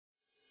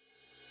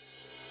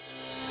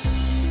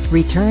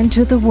Return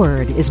to the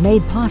Word is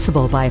made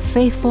possible by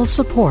faithful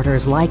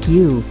supporters like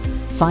you.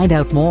 Find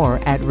out more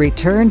at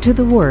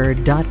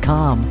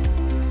returntotheword.com.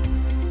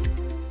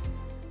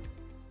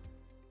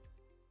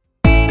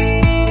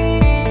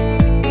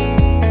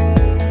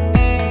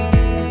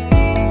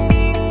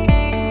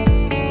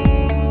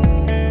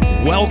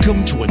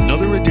 Welcome to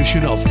another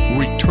edition of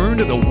Return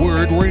to the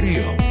Word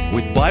Radio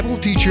with Bible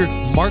teacher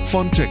Mark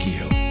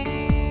Fontecchio.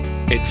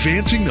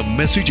 Advancing the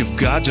message of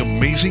God's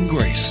amazing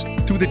grace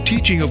through the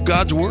teaching of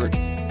God's Word.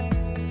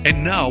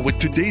 And now with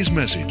today's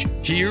message,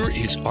 here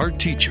is our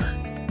teacher.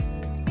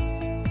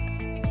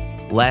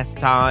 Last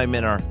time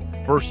in our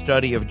first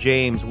study of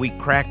James, we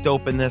cracked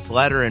open this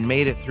letter and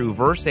made it through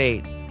verse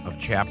 8 of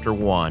chapter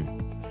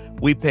 1.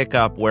 We pick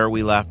up where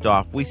we left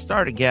off. We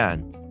start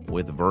again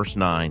with verse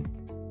 9.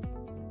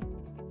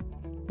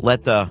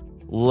 Let the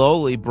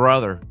lowly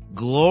brother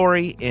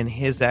glory in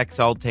his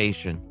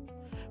exaltation,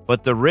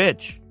 but the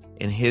rich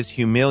in his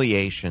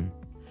humiliation,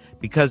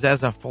 because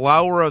as a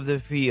flower of the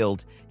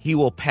field he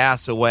will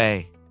pass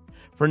away.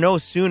 For no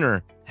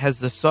sooner has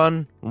the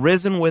sun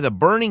risen with a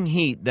burning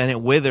heat than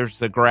it withers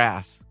the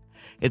grass.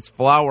 Its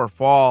flower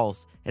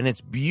falls, and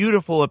its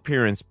beautiful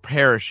appearance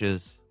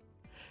perishes.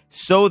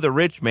 So the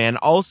rich man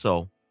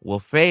also will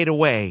fade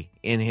away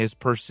in his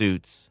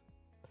pursuits.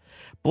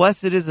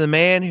 Blessed is the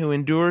man who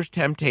endures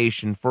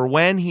temptation, for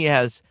when he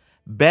has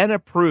been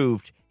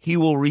approved, he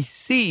will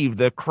receive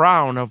the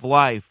crown of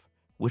life,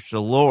 which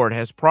the Lord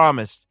has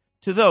promised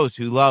to those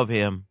who love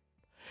him.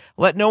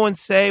 Let no one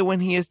say when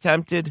he is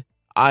tempted,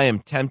 I am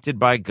tempted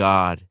by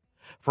God.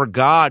 For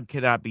God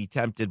cannot be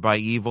tempted by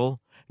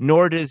evil,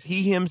 nor does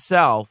he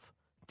himself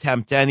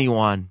tempt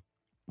anyone.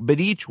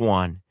 But each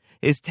one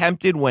is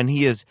tempted when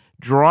he is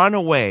drawn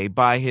away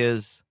by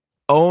his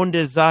own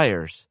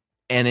desires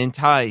and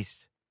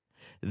enticed.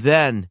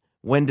 Then,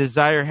 when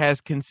desire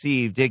has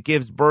conceived, it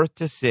gives birth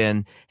to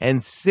sin,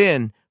 and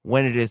sin,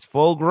 when it is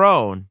full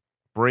grown,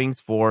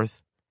 brings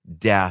forth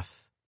death.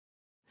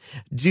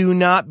 Do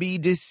not be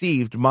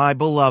deceived, my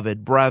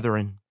beloved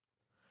brethren.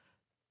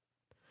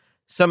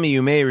 Some of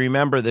you may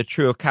remember the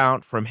true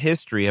account from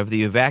history of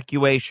the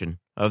evacuation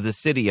of the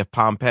city of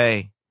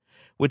Pompeii,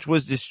 which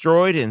was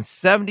destroyed in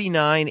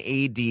 79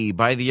 AD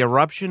by the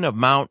eruption of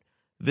Mount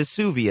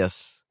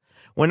Vesuvius.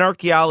 When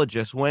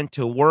archaeologists went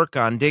to work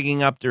on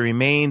digging up the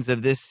remains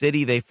of this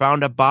city, they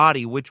found a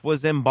body which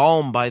was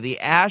embalmed by the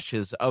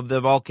ashes of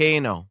the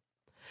volcano.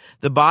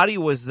 The body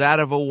was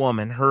that of a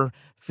woman. Her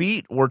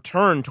feet were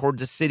turned toward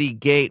the city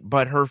gate,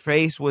 but her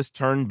face was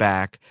turned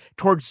back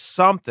towards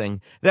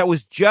something that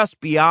was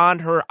just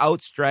beyond her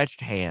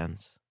outstretched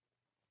hands.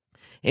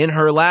 In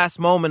her last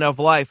moment of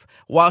life,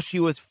 while she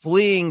was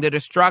fleeing the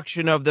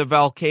destruction of the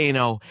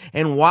volcano,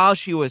 and while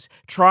she was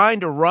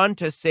trying to run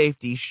to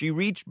safety, she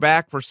reached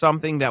back for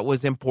something that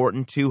was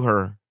important to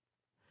her.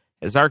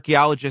 As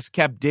archaeologists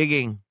kept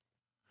digging,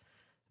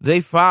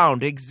 they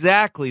found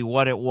exactly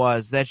what it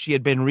was that she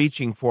had been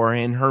reaching for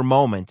in her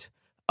moment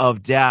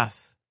of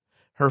death.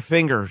 Her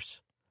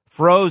fingers,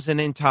 frozen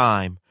in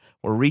time,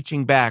 were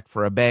reaching back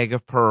for a bag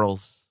of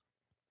pearls.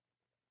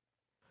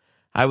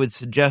 I would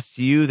suggest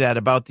to you that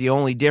about the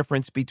only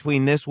difference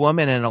between this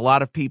woman and a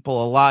lot of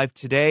people alive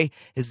today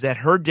is that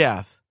her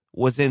death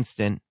was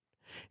instant.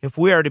 If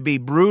we are to be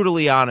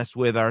brutally honest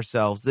with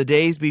ourselves, the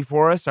days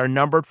before us are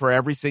numbered for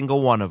every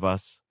single one of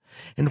us.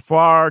 And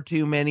far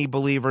too many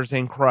believers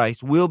in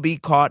Christ will be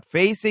caught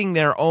facing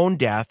their own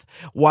death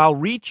while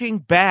reaching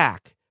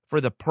back for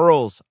the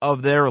pearls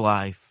of their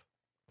life.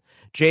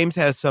 James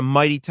has some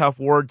mighty tough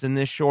words in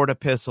this short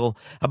epistle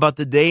about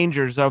the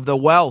dangers of the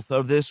wealth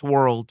of this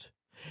world.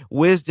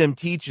 Wisdom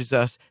teaches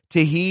us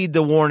to heed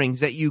the warnings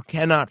that you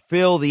cannot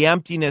fill the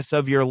emptiness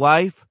of your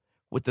life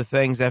with the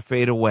things that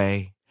fade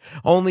away.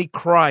 Only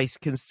Christ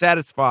can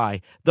satisfy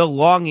the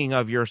longing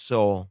of your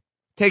soul.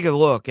 Take a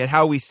look at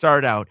how we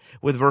start out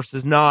with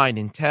verses 9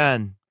 and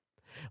 10.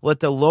 Let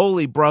the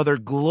lowly brother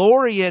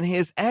glory in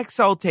his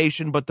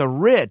exaltation, but the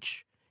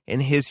rich in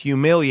his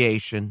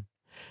humiliation,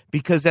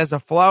 because as a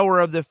flower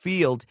of the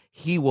field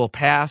he will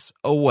pass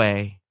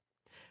away.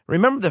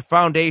 Remember the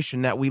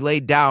foundation that we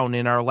laid down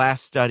in our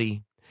last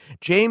study.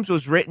 James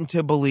was written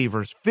to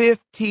believers.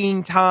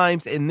 15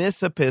 times in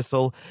this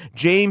epistle,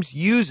 James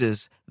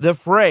uses the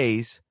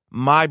phrase,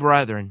 my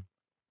brethren.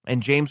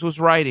 And James was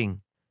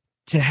writing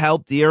to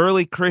help the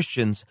early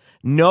Christians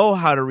know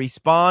how to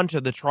respond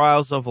to the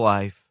trials of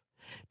life.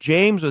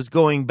 James was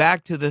going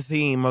back to the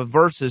theme of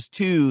verses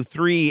 2,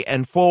 3,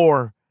 and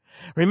 4.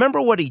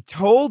 Remember what he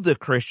told the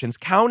Christians,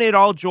 count it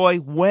all joy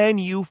when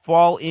you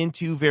fall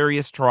into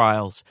various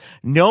trials,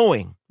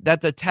 knowing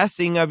that the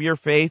testing of your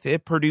faith,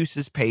 it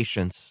produces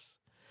patience.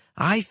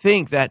 I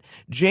think that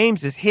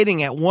James is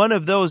hitting at one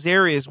of those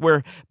areas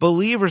where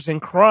believers in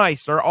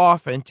Christ are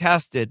often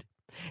tested.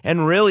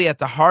 And really at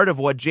the heart of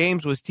what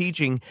James was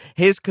teaching,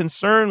 his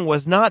concern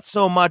was not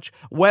so much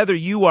whether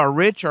you are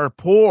rich or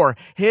poor.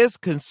 His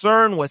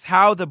concern was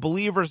how the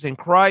believers in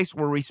Christ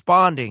were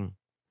responding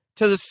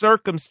to the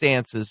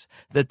circumstances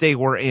that they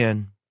were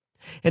in.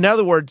 In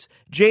other words,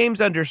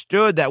 James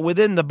understood that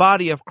within the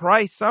body of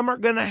Christ, some are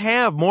going to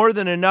have more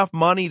than enough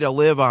money to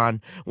live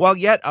on, while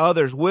yet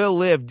others will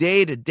live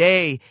day to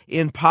day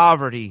in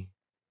poverty.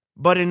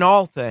 But in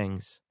all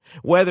things,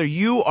 whether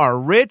you are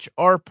rich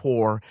or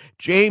poor,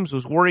 James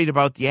was worried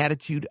about the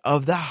attitude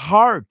of the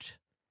heart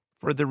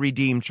for the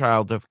redeemed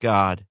child of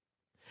God.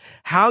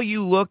 How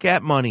you look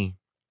at money,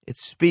 it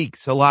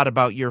speaks a lot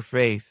about your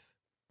faith.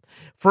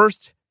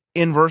 First,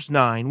 in verse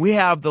 9, we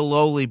have the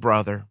lowly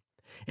brother.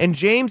 And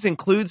James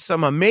includes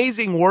some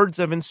amazing words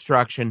of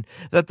instruction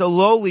that the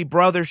lowly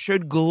brother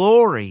should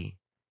glory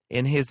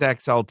in his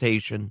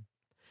exaltation.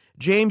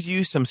 James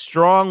used some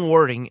strong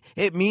wording.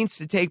 It means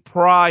to take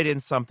pride in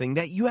something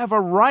that you have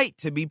a right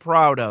to be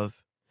proud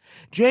of.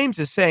 James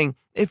is saying,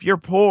 if you're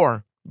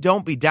poor,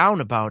 don't be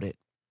down about it.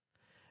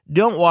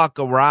 Don't walk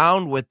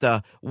around with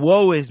the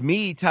woe is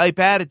me type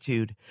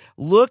attitude.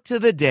 Look to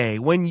the day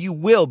when you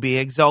will be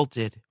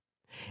exalted.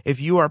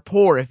 If you are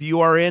poor, if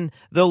you are in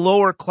the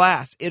lower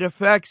class, it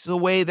affects the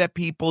way that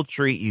people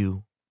treat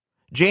you.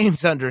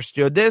 James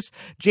understood this.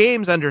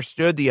 James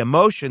understood the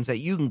emotions that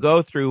you can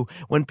go through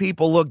when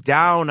people look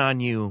down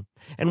on you.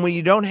 And when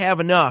you don't have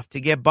enough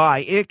to get by,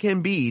 it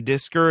can be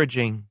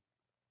discouraging.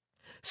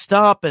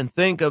 Stop and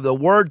think of the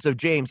words of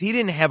James. He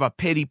didn't have a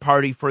pity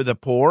party for the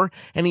poor,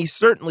 and he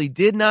certainly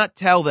did not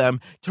tell them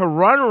to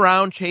run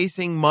around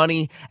chasing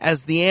money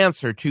as the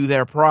answer to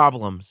their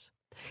problems.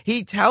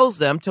 He tells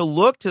them to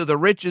look to the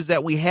riches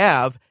that we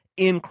have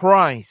in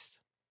Christ.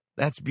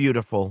 That's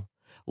beautiful.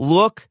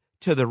 Look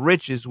to the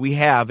riches we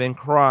have in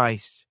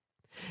Christ.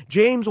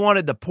 James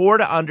wanted the poor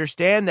to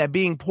understand that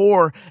being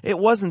poor, it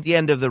wasn't the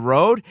end of the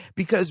road,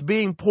 because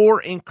being poor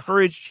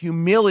encouraged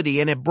humility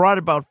and it brought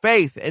about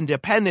faith and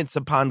dependence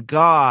upon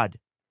God.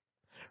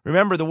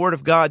 Remember, the Word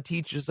of God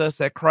teaches us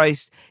that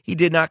Christ, He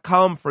did not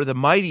come for the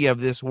mighty of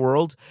this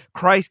world.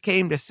 Christ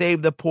came to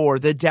save the poor,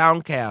 the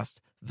downcast,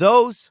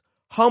 those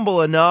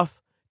humble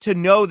enough to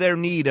know their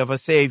need of a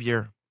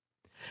Savior.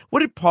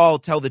 What did Paul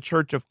tell the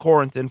church of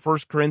Corinth in 1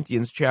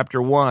 Corinthians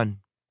chapter 1?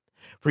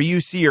 For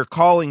you see your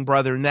calling,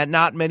 brethren, that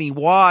not many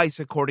wise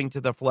according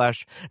to the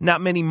flesh,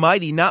 not many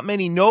mighty, not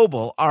many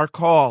noble are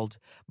called.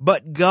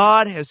 But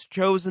God has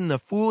chosen the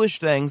foolish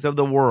things of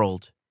the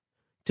world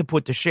to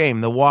put to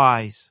shame the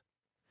wise.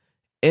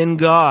 And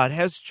God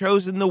has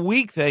chosen the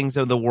weak things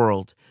of the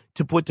world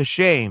to put to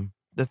shame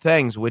the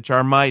things which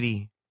are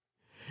mighty.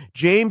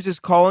 James is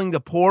calling the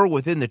poor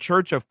within the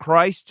church of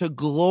Christ to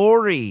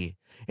glory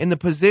in the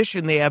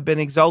position they have been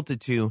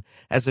exalted to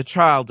as a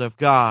child of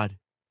God.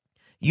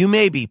 You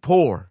may be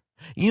poor.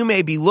 You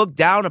may be looked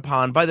down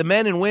upon by the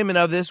men and women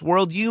of this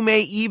world. You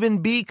may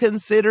even be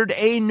considered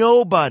a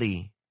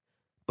nobody.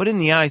 But in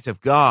the eyes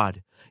of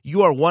God,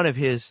 you are one of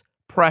His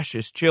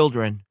precious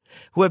children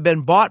who have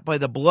been bought by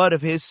the blood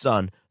of His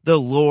Son, the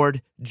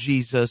Lord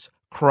Jesus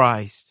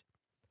Christ.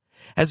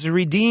 As a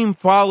redeemed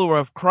follower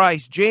of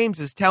Christ, James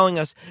is telling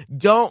us,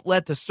 don't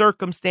let the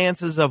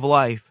circumstances of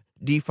life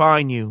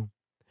define you.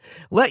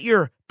 Let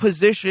your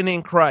position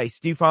in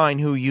Christ define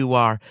who you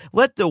are.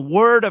 Let the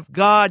Word of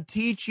God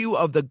teach you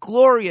of the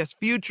glorious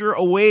future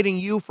awaiting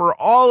you for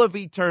all of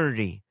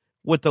eternity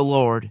with the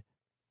Lord.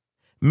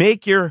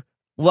 Make your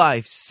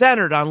life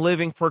centered on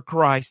living for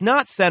Christ,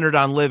 not centered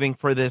on living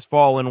for this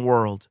fallen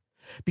world.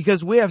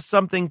 Because we have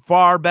something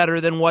far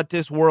better than what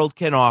this world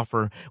can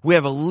offer. We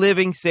have a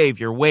living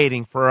Savior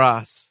waiting for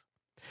us.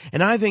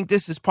 And I think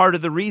this is part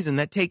of the reason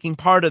that taking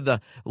part of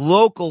the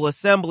local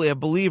assembly of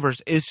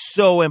believers is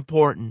so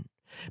important.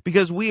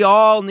 Because we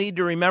all need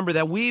to remember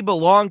that we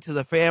belong to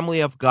the family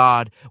of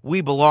God.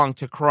 We belong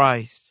to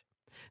Christ.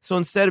 So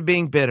instead of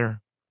being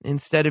bitter,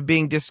 instead of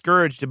being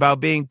discouraged about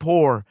being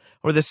poor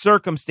or the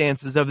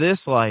circumstances of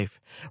this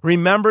life,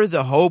 remember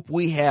the hope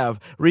we have.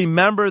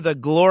 Remember the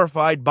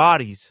glorified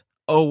bodies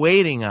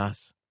awaiting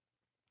us.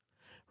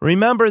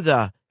 Remember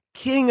the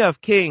King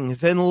of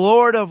Kings and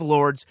Lord of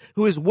Lords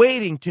who is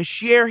waiting to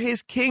share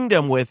His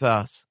kingdom with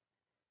us.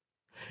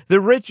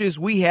 The riches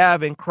we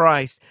have in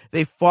Christ,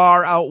 they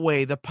far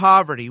outweigh the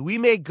poverty we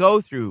may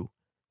go through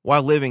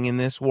while living in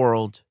this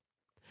world.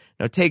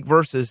 Now take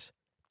verses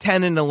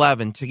 10 and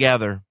 11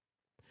 together.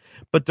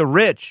 But the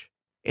rich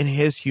in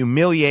his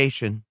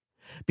humiliation,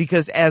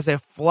 because as a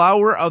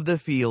flower of the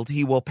field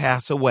he will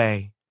pass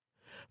away.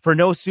 For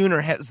no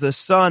sooner has the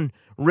sun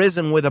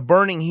risen with a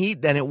burning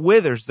heat than it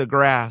withers the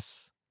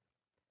grass.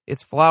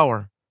 Its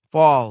flower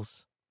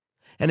falls,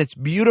 and its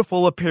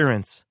beautiful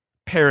appearance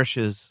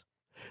perishes.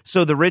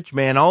 So the rich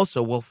man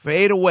also will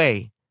fade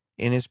away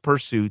in his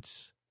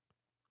pursuits.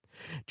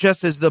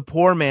 Just as the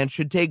poor man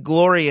should take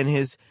glory in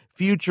his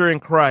future in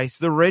Christ,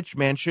 the rich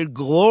man should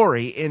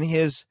glory in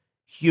his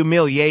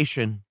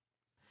humiliation.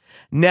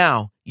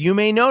 Now, you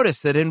may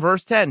notice that in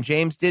verse 10,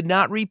 James did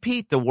not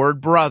repeat the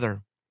word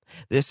brother.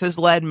 This has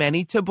led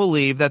many to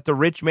believe that the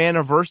rich man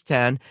of verse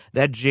 10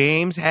 that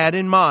James had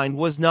in mind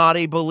was not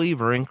a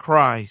believer in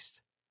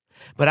Christ.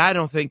 But I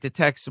don't think the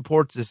text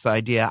supports this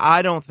idea.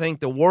 I don't think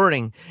the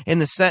wording in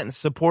the sentence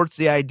supports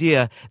the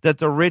idea that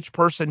the rich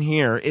person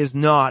here is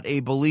not a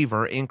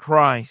believer in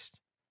Christ.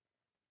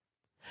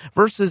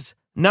 Verses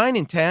 9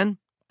 and 10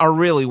 are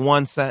really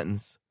one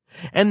sentence.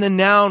 And the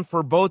noun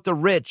for both the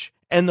rich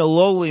and the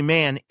lowly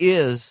man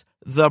is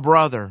the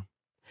brother.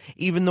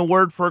 Even the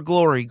word for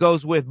glory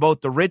goes with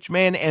both the rich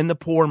man and the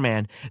poor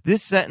man.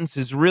 This sentence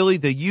is really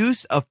the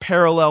use of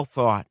parallel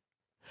thought.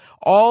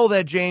 All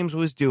that James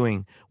was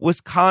doing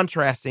was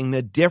contrasting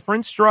the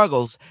different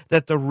struggles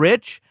that the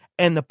rich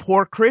and the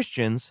poor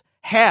Christians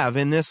have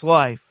in this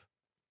life.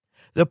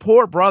 The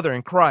poor brother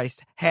in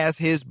Christ has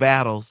his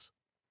battles,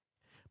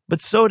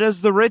 but so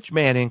does the rich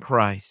man in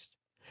Christ.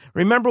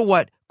 Remember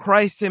what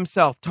Christ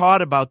himself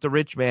taught about the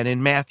rich man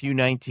in Matthew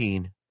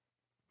 19.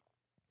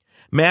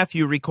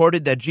 Matthew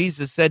recorded that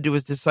Jesus said to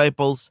his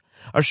disciples,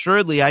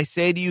 "Assuredly, I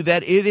say to you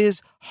that it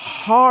is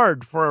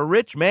hard for a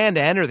rich man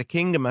to enter the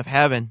kingdom of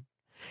heaven.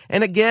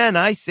 And again,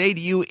 I say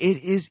to you, it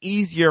is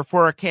easier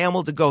for a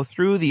camel to go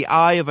through the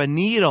eye of a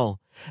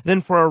needle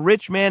than for a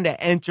rich man to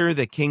enter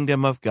the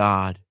kingdom of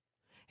God."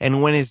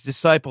 And when his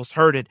disciples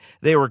heard it,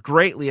 they were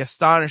greatly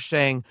astonished,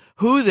 saying,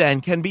 "Who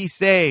then can be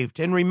saved?"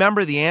 And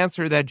remember the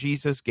answer that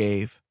Jesus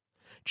gave.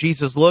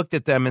 Jesus looked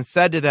at them and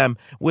said to them,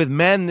 "With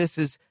men this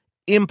is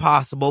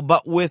impossible,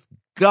 but with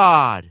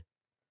God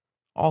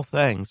all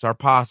things are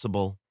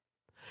possible."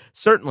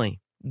 Certainly,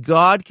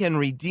 God can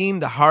redeem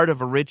the heart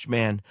of a rich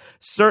man.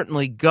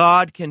 Certainly,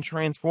 God can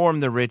transform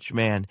the rich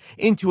man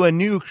into a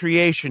new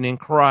creation in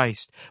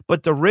Christ.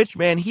 But the rich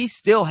man, he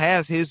still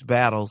has his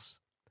battles.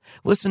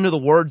 Listen to the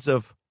words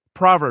of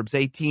Proverbs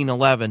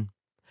 18:11.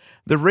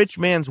 "The rich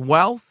man's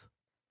wealth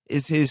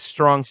is his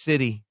strong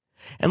city,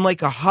 and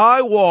like a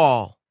high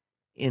wall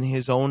in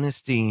his own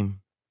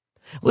esteem."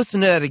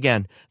 Listen to that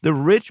again. The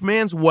rich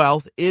man's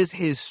wealth is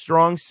his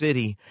strong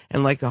city,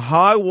 and like a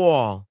high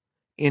wall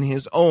in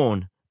his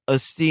own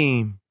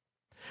esteem.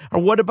 Or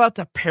what about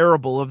the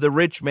parable of the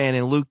rich man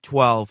in Luke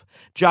 12?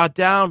 Jot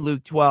down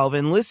Luke 12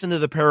 and listen to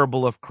the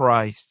parable of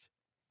Christ.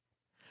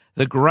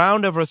 "The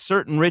ground of a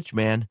certain rich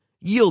man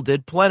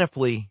yielded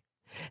plentifully,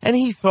 and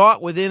he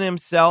thought within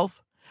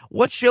himself,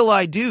 'What shall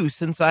I do,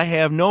 since I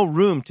have no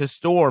room to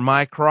store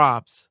my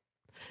crops?'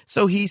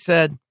 So he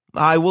said,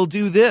 'I will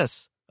do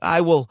this.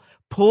 I will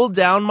pull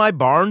down my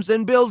barns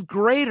and build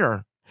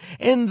greater,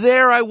 and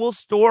there I will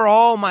store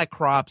all my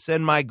crops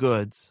and my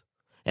goods.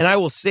 And I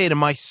will say to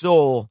my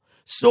soul,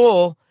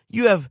 Soul,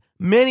 you have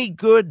many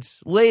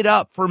goods laid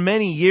up for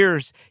many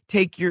years.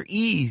 Take your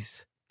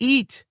ease,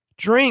 eat,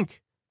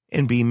 drink,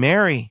 and be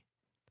merry.'"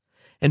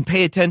 And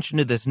pay attention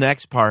to this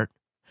next part.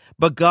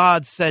 "But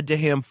God said to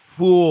him,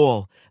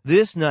 'Fool,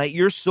 this night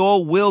your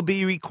soul will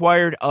be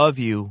required of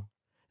you.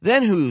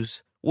 Then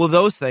whose will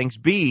those things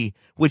be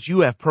which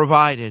you have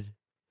provided?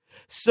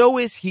 So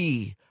is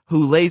he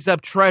who lays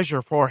up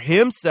treasure for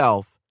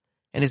himself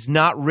and is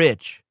not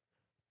rich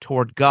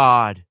toward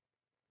God.'"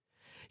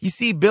 You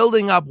see,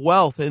 building up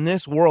wealth in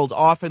this world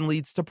often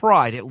leads to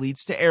pride. It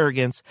leads to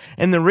arrogance.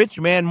 And the rich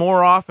man,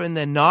 more often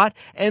than not,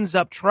 ends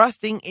up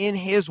trusting in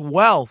his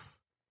wealth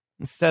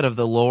instead of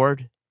the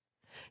Lord.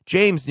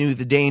 James knew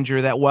the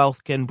danger that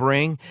wealth can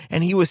bring,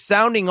 and he was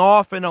sounding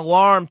off an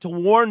alarm to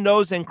warn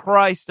those in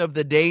Christ of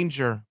the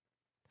danger.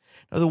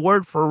 Now, the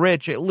word for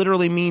rich, it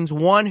literally means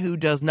one who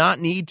does not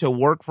need to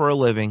work for a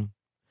living.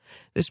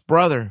 This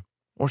brother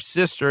or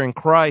sister in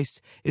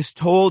Christ is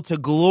told to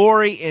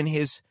glory in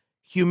his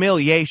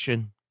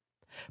humiliation.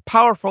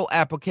 Powerful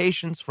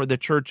applications for the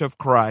Church of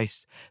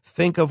Christ.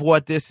 Think of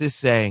what this is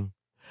saying.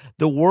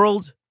 The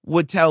world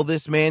would tell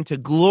this man to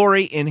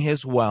glory in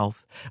his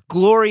wealth,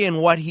 glory in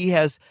what he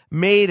has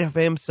made of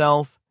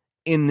himself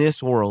in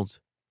this world.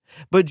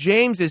 But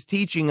James is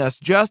teaching us,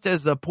 just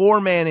as the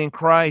poor man in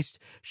Christ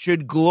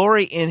should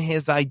glory in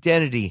his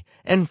identity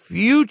and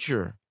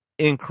future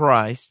in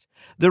Christ,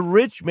 the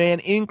rich man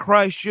in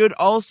Christ should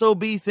also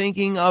be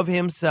thinking of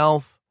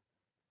himself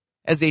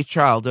as a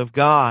child of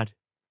God.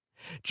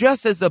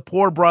 Just as the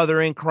poor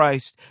brother in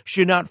Christ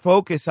should not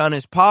focus on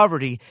his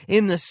poverty,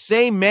 in the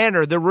same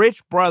manner the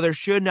rich brother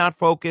should not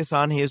focus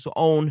on his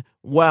own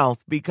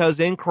wealth,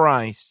 because in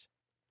Christ,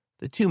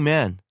 the two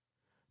men,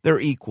 they're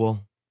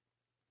equal.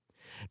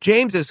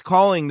 James is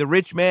calling the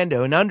rich man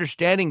to an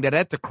understanding that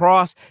at the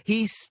cross,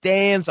 he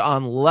stands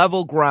on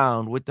level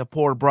ground with the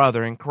poor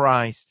brother in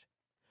Christ.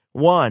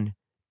 One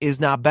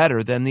is not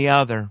better than the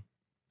other.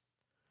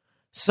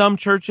 Some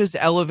churches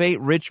elevate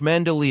rich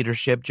men to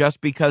leadership just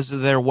because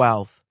of their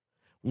wealth.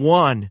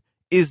 One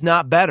is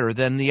not better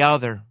than the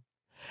other.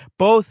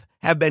 Both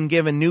have been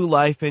given new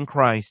life in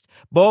Christ.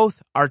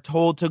 Both are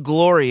told to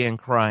glory in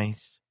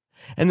Christ.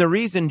 And the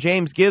reason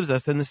James gives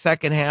us in the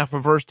second half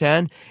of verse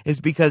 10 is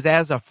because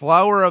as a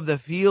flower of the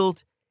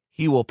field,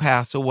 he will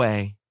pass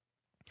away.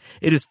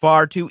 It is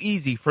far too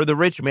easy for the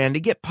rich man to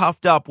get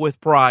puffed up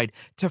with pride,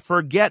 to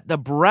forget the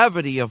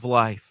brevity of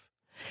life.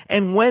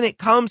 And when it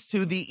comes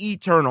to the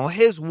eternal,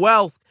 his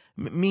wealth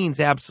means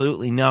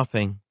absolutely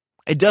nothing.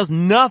 It does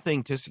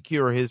nothing to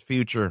secure his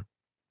future.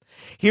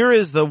 Here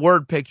is the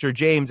word picture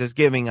James is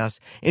giving us.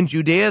 In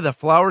Judea, the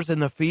flowers in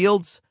the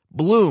fields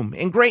bloom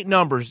in great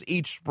numbers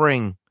each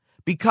spring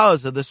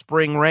because of the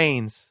spring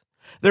rains.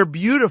 They're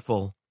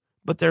beautiful,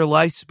 but their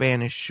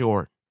lifespan is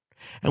short.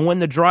 And when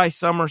the dry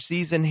summer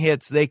season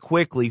hits, they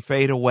quickly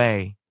fade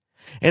away.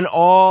 And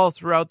all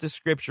throughout the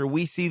scripture,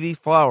 we see these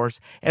flowers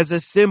as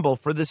a symbol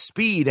for the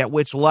speed at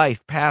which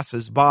life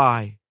passes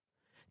by.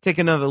 Take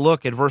another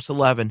look at verse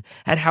 11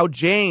 at how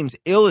James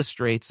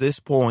illustrates this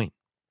point.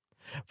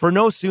 For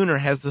no sooner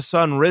has the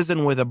sun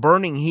risen with a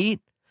burning heat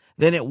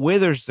than it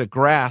withers the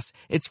grass,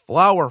 its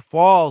flower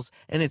falls,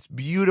 and its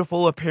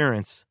beautiful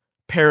appearance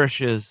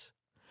perishes.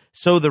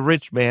 So the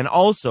rich man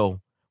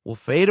also will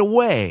fade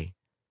away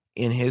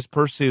in his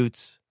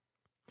pursuits.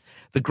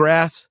 The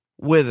grass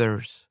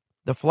withers,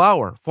 the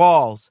flower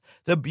falls,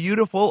 the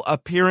beautiful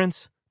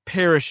appearance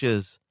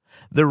perishes.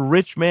 The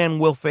rich man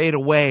will fade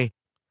away.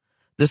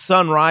 The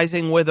sun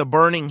rising with a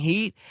burning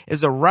heat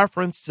is a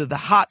reference to the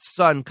hot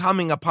sun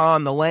coming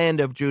upon the land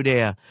of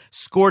Judea,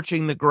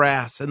 scorching the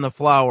grass and the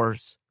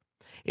flowers.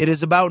 It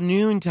is about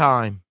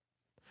noontime,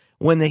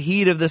 when the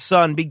heat of the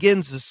sun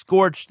begins to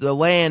scorch the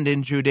land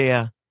in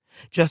Judea.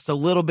 Just a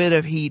little bit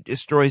of heat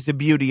destroys the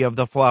beauty of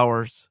the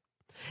flowers.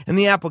 And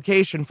the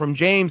application from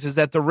James is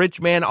that the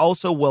rich man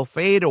also will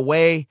fade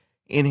away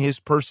in his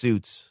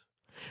pursuits.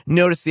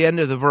 Notice the end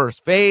of the verse,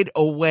 fade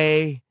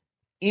away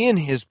in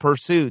his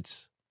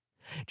pursuits.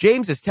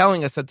 James is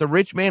telling us that the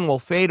rich man will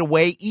fade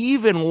away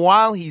even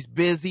while he's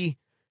busy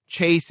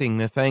chasing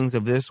the things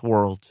of this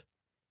world.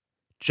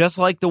 Just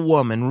like the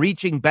woman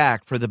reaching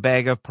back for the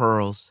bag of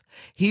pearls,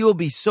 he will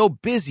be so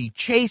busy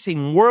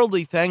chasing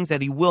worldly things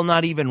that he will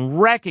not even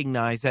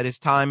recognize that his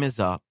time is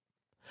up.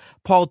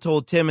 Paul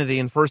told Timothy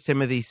in 1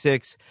 Timothy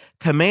 6,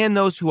 "Command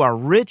those who are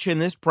rich in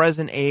this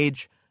present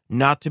age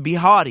not to be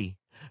haughty,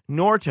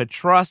 nor to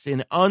trust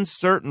in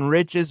uncertain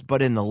riches,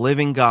 but in the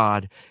living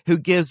God, who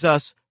gives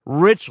us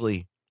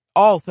richly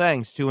all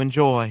things to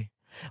enjoy.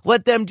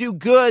 Let them do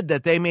good,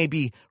 that they may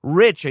be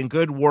rich in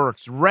good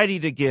works, ready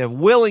to give,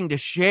 willing to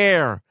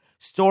share,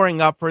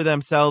 storing up for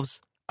themselves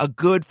a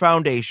good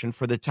foundation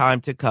for the time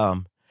to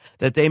come,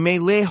 that they may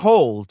lay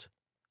hold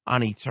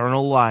on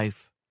eternal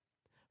life."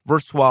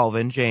 Verse 12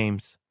 in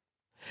James.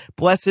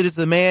 Blessed is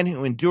the man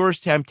who endures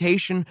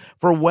temptation,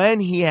 for when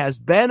he has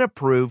been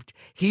approved,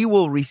 he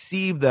will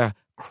receive the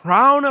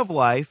crown of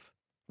life,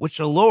 which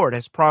the Lord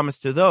has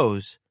promised to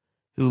those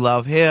who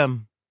love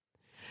him.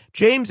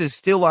 James is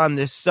still on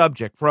this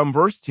subject from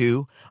verse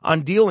 2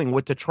 on dealing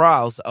with the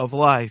trials of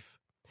life.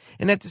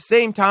 And at the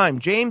same time,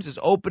 James is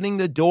opening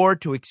the door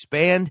to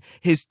expand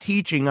his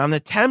teaching on the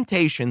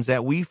temptations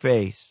that we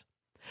face.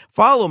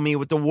 Follow me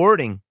with the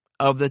wording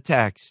of the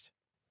text.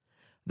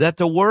 That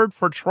the word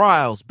for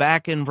trials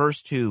back in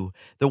verse 2,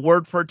 the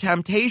word for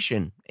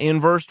temptation in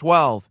verse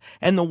 12,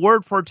 and the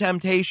word for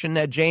temptation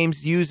that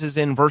James uses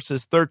in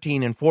verses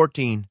 13 and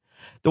 14,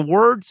 the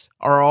words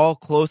are all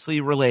closely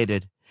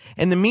related.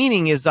 And the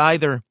meaning is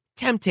either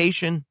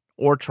temptation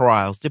or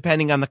trials,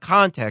 depending on the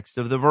context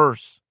of the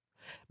verse.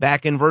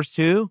 Back in verse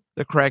 2,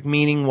 the correct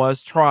meaning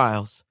was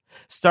trials.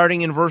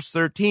 Starting in verse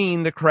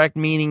 13, the correct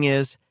meaning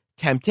is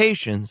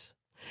temptations.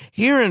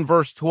 Here in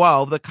verse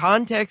 12, the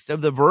context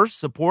of the verse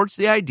supports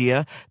the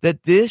idea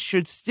that this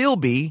should still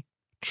be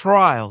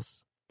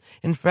trials.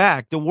 In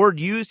fact, the word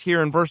used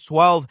here in verse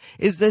 12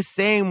 is the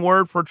same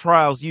word for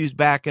trials used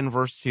back in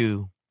verse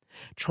 2.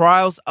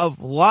 Trials of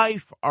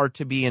life are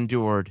to be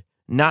endured,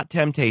 not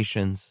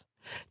temptations.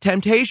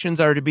 Temptations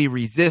are to be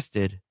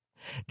resisted.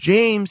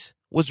 James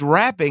was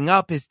wrapping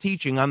up his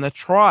teaching on the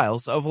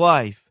trials of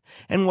life.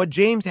 And what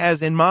James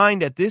has in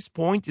mind at this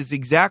point is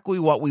exactly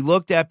what we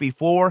looked at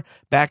before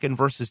back in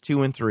verses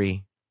 2 and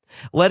 3.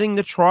 Letting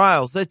the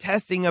trials, the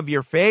testing of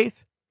your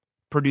faith,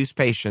 produce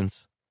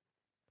patience.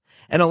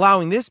 And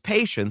allowing this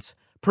patience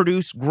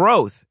produce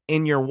growth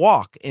in your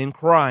walk in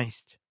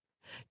Christ.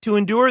 To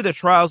endure the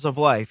trials of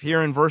life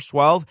here in verse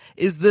 12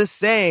 is the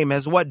same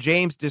as what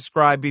James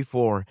described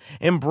before,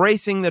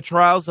 embracing the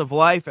trials of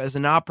life as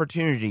an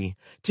opportunity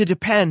to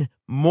depend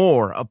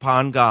more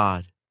upon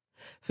God.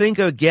 Think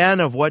again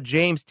of what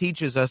James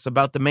teaches us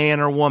about the man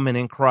or woman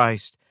in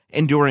Christ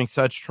enduring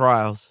such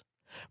trials.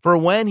 For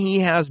when he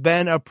has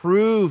been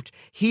approved,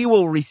 he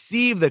will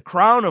receive the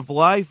crown of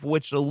life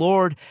which the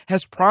Lord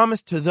has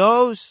promised to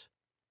those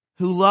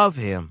who love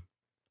him.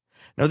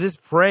 Now, this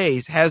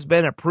phrase has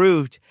been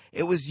approved.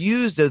 It was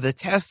used of the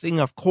testing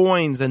of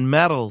coins and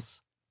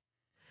metals.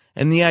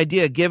 And the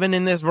idea given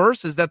in this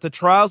verse is that the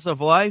trials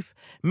of life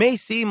may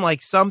seem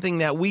like something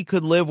that we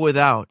could live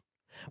without,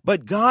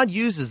 but God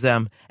uses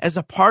them as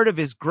a part of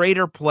his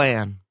greater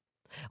plan.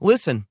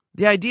 Listen,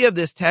 the idea of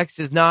this text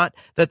is not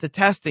that the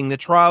testing, the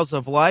trials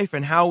of life,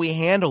 and how we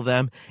handle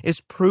them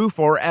is proof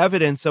or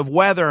evidence of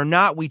whether or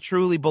not we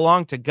truly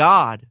belong to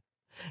God.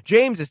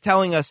 James is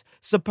telling us,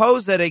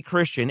 suppose that a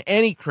Christian,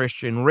 any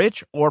Christian,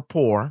 rich or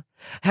poor,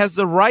 has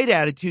the right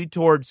attitude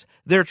towards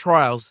their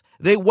trials.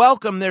 They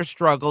welcome their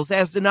struggles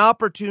as an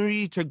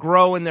opportunity to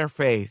grow in their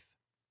faith.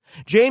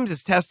 James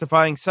is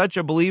testifying such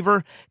a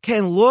believer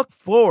can look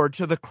forward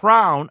to the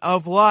crown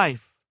of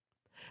life.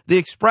 The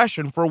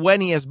expression for when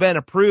he has been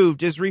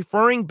approved is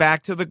referring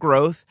back to the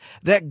growth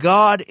that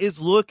God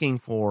is looking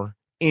for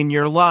in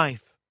your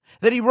life,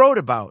 that he wrote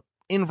about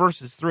in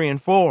verses 3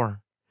 and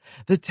 4.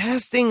 The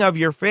testing of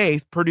your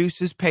faith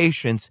produces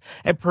patience.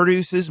 It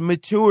produces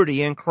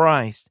maturity in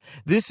Christ.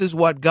 This is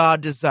what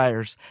God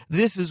desires.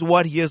 This is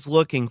what he is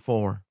looking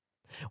for.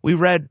 We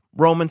read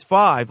Romans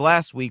 5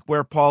 last week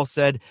where Paul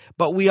said,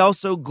 "But we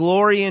also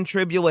glory in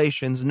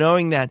tribulations,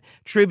 knowing that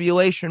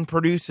tribulation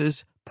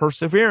produces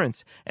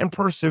perseverance, and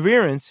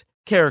perseverance,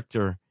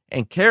 character,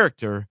 and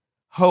character,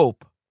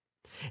 hope."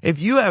 If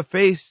you have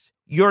faced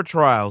your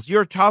trials,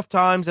 your tough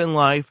times in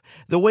life,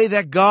 the way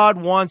that God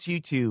wants you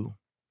to,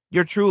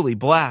 you're truly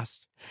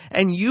blessed,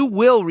 and you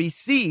will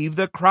receive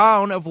the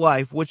crown of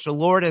life which the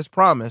Lord has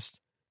promised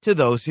to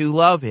those who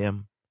love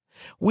him.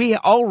 We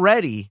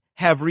already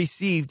have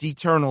received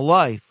eternal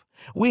life.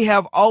 We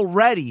have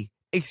already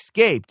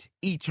escaped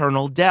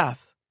eternal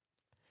death,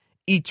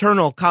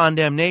 eternal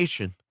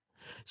condemnation.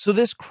 So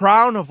this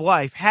crown of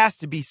life has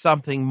to be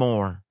something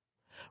more.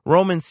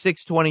 Romans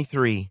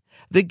 6:23,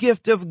 the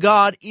gift of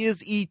God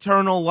is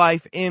eternal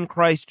life in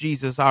Christ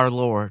Jesus our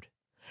Lord.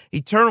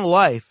 Eternal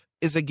life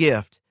is a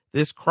gift.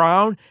 This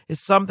crown is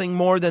something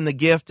more than the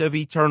gift of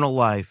eternal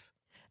life.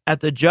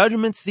 At the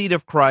judgment seat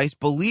of Christ,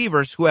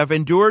 believers who have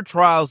endured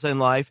trials in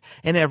life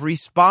and have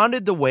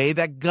responded the way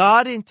that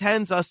God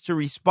intends us to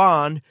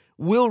respond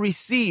will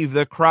receive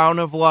the crown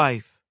of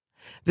life.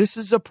 This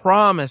is a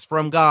promise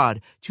from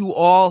God to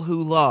all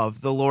who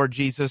love the Lord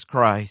Jesus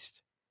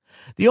Christ.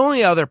 The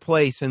only other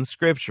place in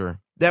Scripture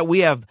that we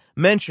have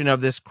mention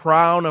of this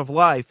crown of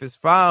life is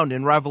found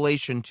in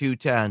Revelation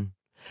 2:10,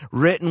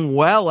 written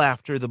well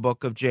after the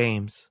book of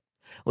James.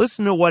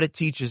 Listen to what it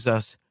teaches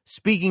us,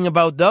 speaking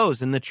about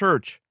those in the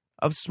church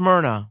of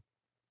Smyrna.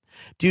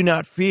 Do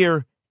not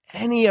fear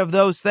any of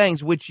those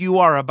things which you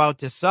are about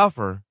to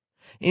suffer.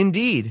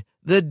 Indeed,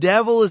 the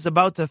devil is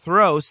about to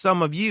throw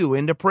some of you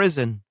into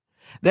prison,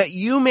 that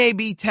you may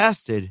be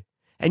tested,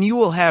 and you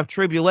will have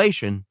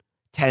tribulation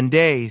 10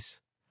 days.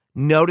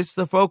 Notice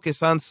the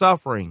focus on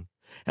suffering.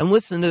 And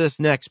listen to this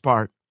next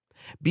part.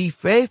 Be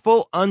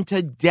faithful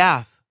unto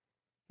death,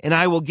 and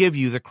I will give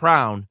you the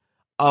crown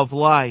of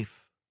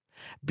life.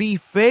 Be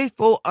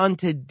faithful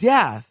unto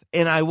death,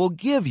 and I will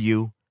give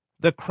you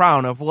the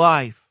crown of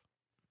life.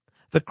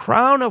 The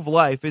crown of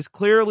life is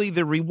clearly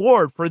the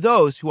reward for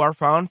those who are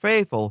found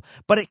faithful,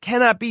 but it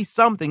cannot be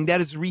something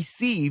that is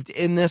received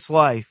in this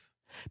life,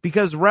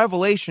 because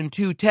Revelation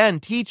 2:10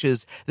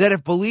 teaches that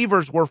if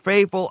believers were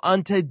faithful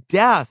unto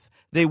death,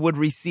 they would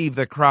receive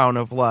the crown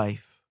of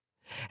life.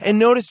 And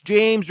notice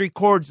James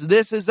records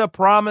this is a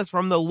promise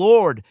from the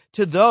Lord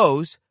to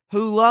those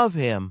who love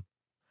him.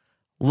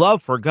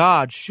 Love for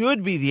God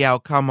should be the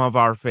outcome of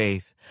our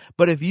faith.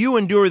 But if you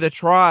endure the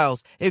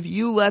trials, if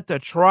you let the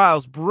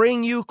trials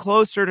bring you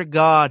closer to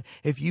God,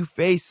 if you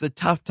face the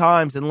tough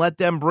times and let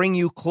them bring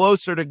you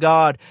closer to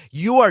God,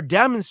 you are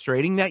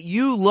demonstrating that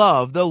you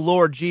love the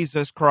Lord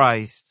Jesus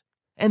Christ.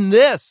 And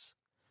this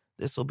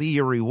will be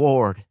your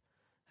reward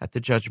at the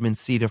judgment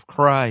seat of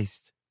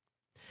Christ.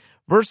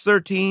 Verse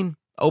 13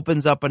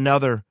 opens up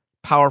another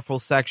powerful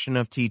section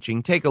of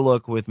teaching. Take a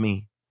look with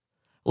me.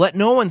 Let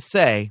no one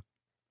say,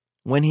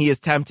 when he is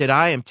tempted,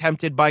 I am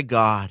tempted by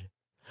God.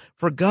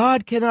 For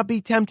God cannot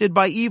be tempted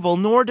by evil,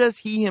 nor does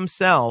he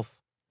himself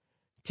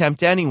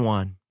tempt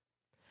anyone.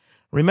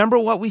 Remember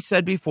what we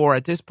said before.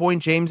 At this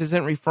point, James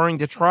isn't referring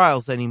to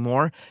trials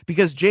anymore,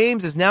 because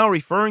James is now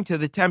referring to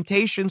the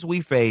temptations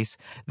we face.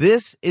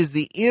 This is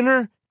the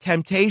inner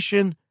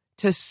temptation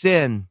to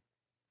sin.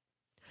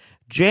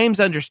 James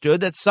understood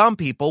that some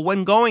people,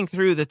 when going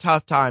through the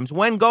tough times,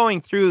 when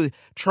going through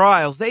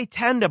trials, they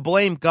tend to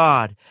blame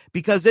God,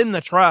 because in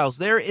the trials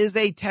there is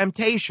a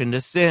temptation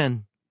to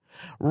sin.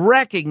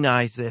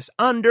 Recognize this,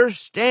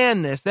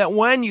 understand this, that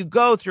when you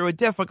go through a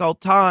difficult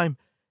time,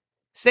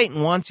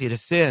 Satan wants you to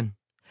sin,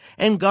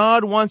 and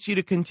God wants you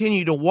to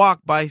continue to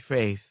walk by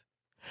faith.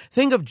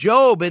 Think of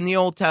Job in the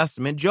Old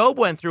Testament. Job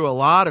went through a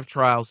lot of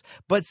trials,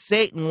 but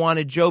Satan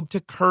wanted Job to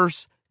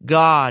curse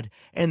God,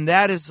 and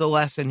that is the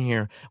lesson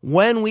here.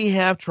 When we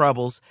have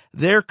troubles,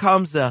 there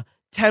comes the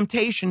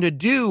temptation to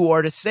do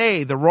or to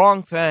say the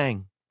wrong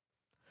thing.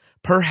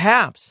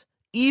 Perhaps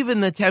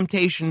even the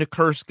temptation to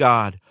curse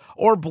God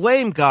or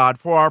blame God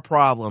for our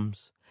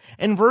problems.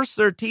 And verse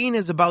 13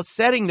 is about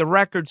setting the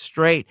record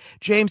straight.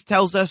 James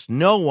tells us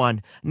no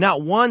one,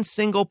 not one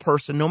single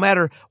person, no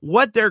matter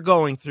what they're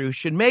going through,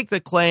 should make the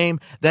claim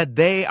that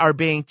they are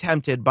being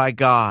tempted by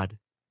God.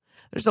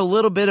 There's a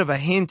little bit of a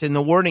hint in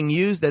the wording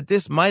used that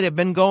this might have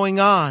been going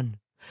on,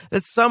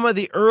 that some of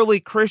the early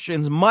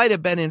Christians might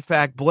have been in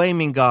fact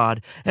blaming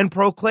God and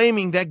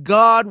proclaiming that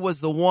God was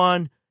the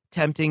one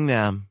tempting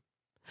them.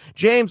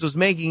 James was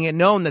making it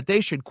known that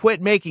they should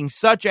quit making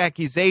such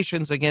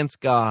accusations against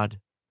God.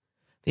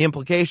 The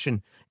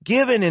implication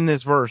given in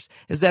this verse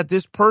is that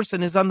this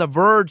person is on the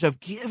verge of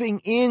giving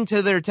in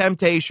to their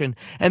temptation,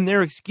 and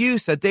their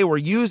excuse that they were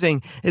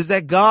using is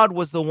that God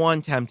was the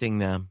one tempting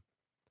them.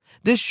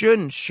 This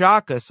shouldn't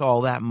shock us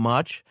all that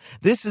much.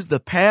 This is the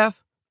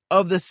path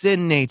of the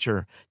sin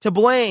nature, to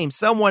blame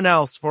someone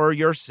else for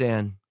your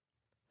sin.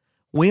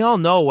 We all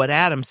know what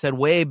Adam said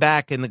way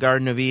back in the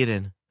Garden of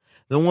Eden.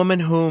 The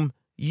woman whom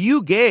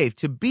you gave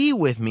to be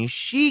with me.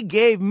 She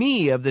gave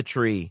me of the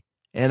tree,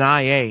 and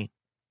I ate.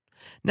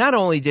 Not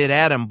only did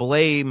Adam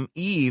blame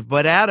Eve,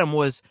 but Adam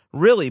was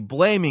really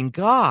blaming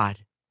God.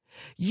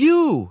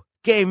 You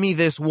gave me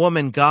this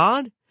woman,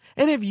 God,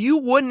 and if you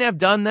wouldn't have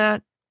done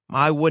that,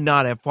 I would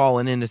not have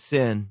fallen into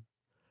sin.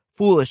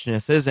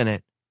 Foolishness, isn't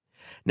it?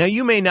 Now,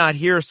 you may not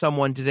hear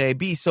someone today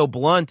be so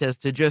blunt as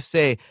to just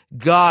say,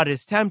 God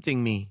is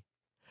tempting me.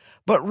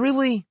 But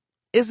really,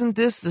 isn't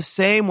this the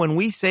same when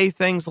we say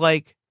things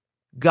like,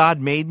 God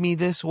made me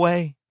this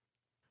way?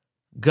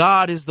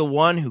 God is the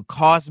one who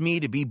caused me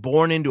to be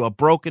born into a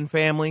broken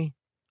family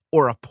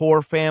or a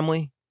poor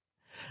family.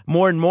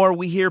 More and more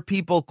we hear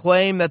people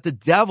claim that the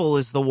devil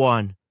is the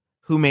one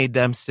who made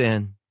them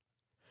sin.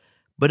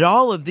 But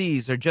all of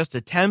these are just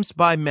attempts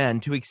by men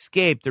to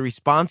escape the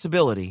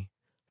responsibility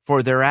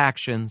for their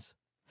actions.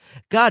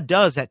 God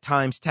does at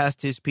times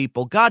test his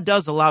people. God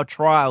does allow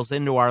trials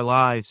into our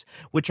lives,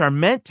 which are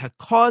meant to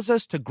cause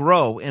us to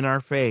grow in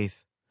our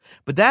faith.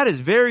 But that is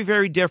very,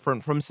 very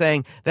different from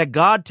saying that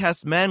God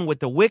tests men with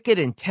the wicked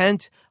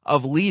intent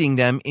of leading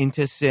them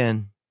into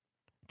sin.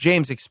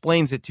 James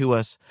explains it to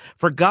us.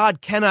 For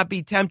God cannot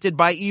be tempted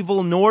by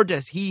evil, nor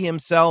does he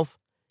himself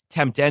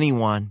tempt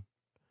anyone.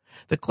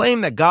 The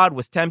claim that God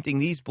was tempting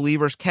these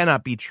believers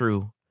cannot be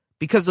true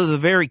because of the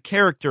very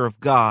character of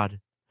God,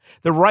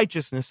 the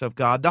righteousness of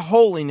God, the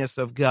holiness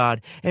of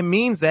God. It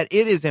means that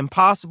it is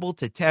impossible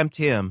to tempt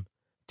him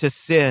to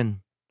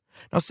sin.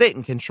 Now,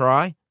 Satan can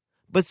try,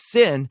 but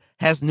sin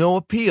has no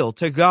appeal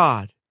to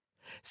God.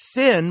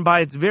 Sin, by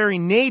its very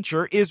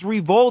nature, is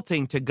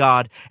revolting to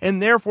God,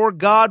 and therefore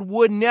God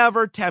would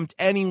never tempt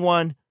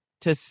anyone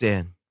to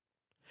sin.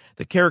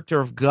 The character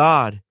of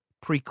God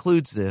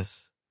precludes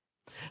this.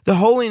 The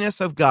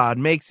holiness of God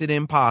makes it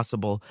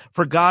impossible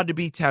for God to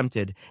be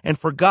tempted and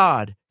for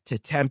God to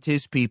tempt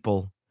his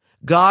people.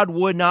 God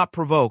would not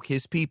provoke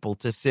his people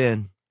to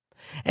sin.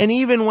 And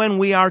even when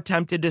we are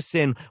tempted to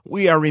sin,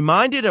 we are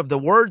reminded of the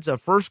words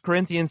of 1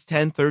 Corinthians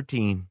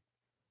 10:13.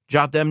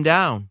 Jot them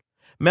down.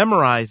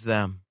 Memorize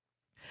them.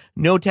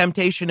 No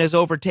temptation has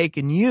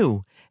overtaken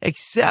you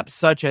except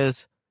such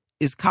as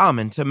is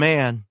common to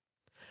man.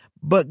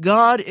 But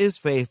God is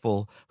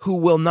faithful, who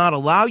will not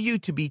allow you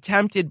to be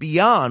tempted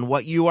beyond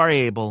what you are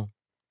able.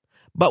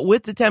 But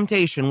with the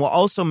temptation will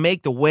also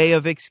make the way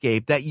of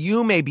escape, that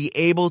you may be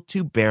able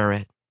to bear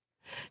it.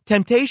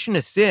 Temptation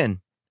is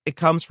sin. It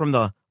comes from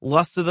the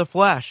lust of the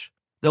flesh,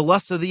 the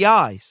lust of the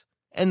eyes,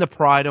 and the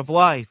pride of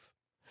life.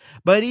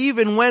 But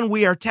even when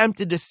we are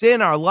tempted to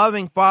sin, our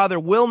loving Father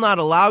will not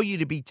allow you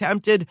to be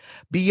tempted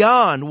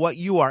beyond what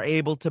you are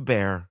able to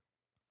bear.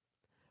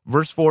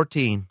 Verse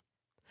 14.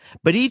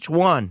 But each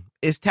one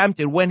is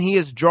tempted when he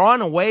is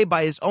drawn away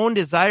by his own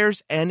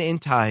desires and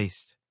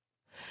enticed.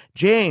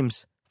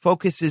 James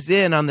focuses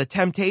in on the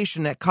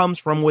temptation that comes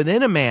from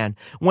within a man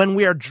when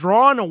we are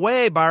drawn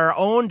away by our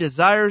own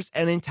desires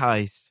and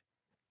enticed.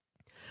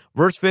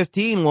 Verse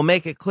 15 will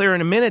make it clear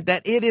in a minute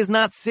that it is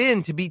not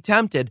sin to be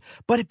tempted,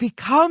 but it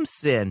becomes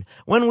sin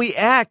when we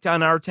act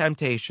on our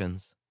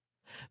temptations.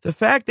 The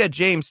fact that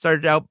James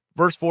started out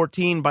verse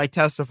 14 by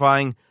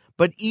testifying,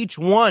 but each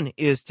one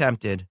is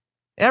tempted.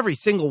 Every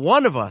single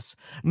one of us,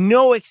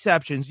 no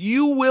exceptions.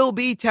 You will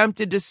be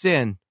tempted to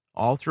sin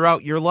all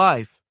throughout your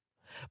life.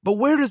 But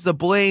where does the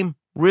blame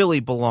really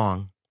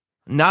belong?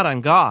 Not on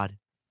God.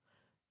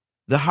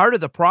 The heart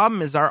of the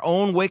problem is our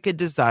own wicked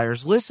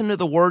desires. Listen to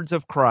the words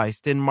of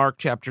Christ in Mark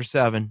chapter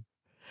 7.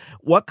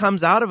 What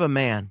comes out of a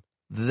man,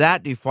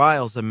 that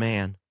defiles a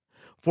man.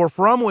 For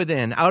from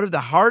within, out of the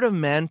heart of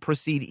men,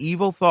 proceed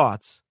evil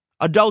thoughts,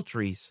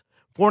 adulteries,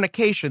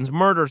 fornications,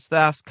 murders,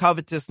 thefts,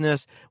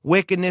 covetousness,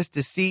 wickedness,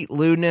 deceit,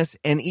 lewdness,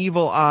 an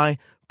evil eye,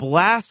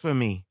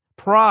 blasphemy,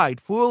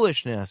 pride,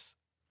 foolishness.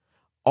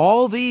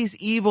 All these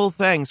evil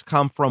things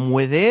come from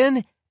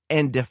within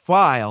and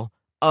defile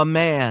a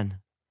man.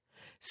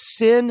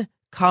 Sin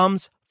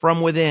comes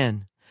from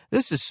within.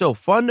 This is so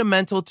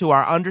fundamental to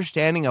our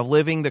understanding of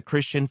living the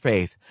Christian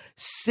faith.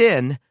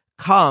 Sin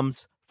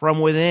comes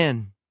from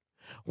within.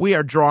 We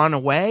are drawn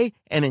away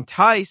and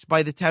enticed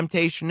by the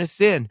temptation to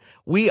sin.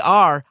 We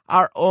are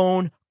our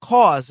own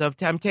cause of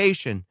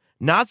temptation,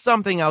 not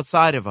something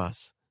outside of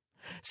us.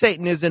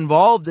 Satan is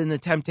involved in the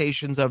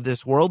temptations of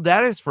this world,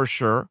 that is for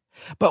sure.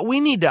 But we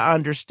need to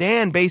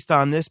understand, based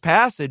on this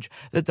passage,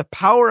 that the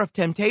power of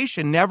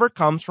temptation never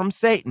comes from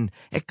Satan.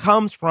 It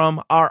comes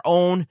from our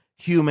own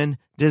human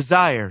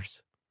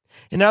desires.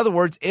 In other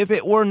words, if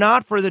it were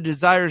not for the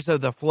desires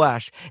of the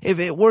flesh, if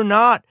it were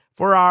not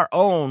for our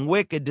own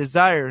wicked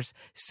desires,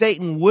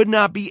 Satan would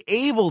not be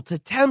able to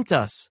tempt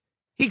us.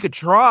 He could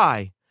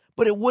try,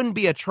 but it wouldn't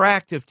be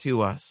attractive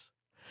to us.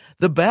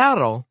 The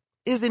battle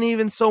isn't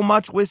even so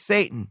much with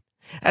Satan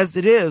as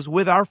it is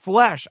with our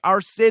flesh,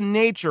 our sin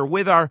nature,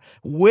 with our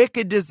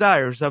wicked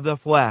desires of the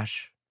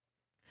flesh.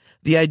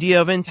 The idea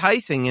of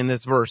enticing in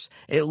this verse,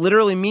 it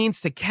literally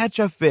means to catch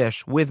a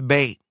fish with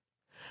bait.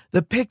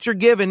 The picture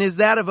given is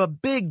that of a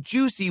big,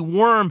 juicy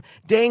worm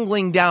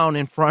dangling down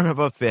in front of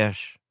a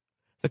fish.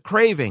 The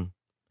craving,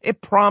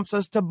 it prompts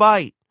us to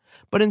bite.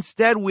 but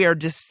instead we are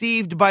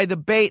deceived by the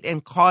bait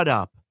and caught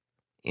up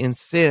in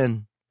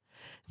sin.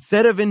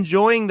 Instead of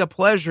enjoying the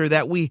pleasure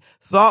that we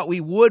thought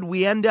we would,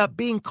 we end up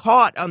being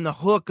caught on the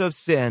hook of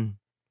sin.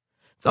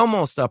 It's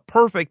almost a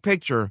perfect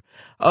picture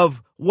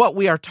of what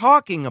we are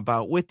talking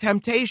about with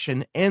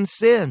temptation and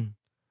sin.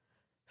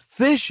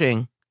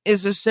 Fishing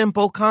is a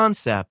simple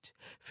concept.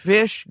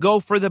 Fish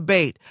go for the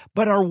bait,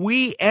 but are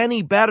we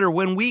any better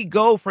when we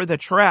go for the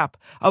trap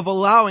of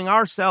allowing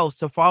ourselves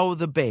to follow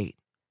the bait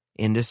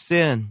into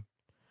sin?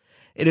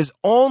 It is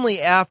only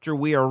after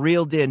we are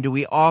reeled in do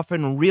we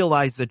often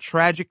realize the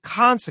tragic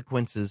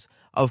consequences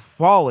of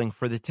falling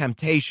for the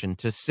temptation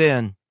to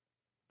sin.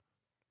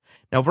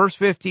 Now, verse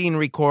 15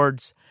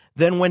 records,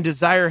 "Then when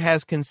desire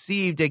has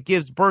conceived, it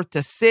gives birth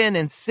to sin,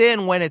 and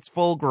sin, when it's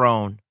full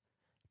grown,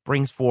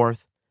 brings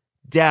forth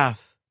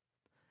death."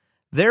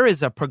 There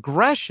is a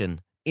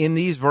progression in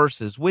these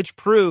verses which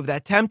prove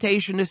that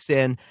temptation to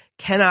sin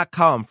cannot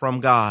come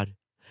from God.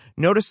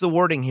 Notice the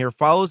wording here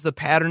follows the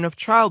pattern of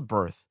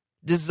childbirth,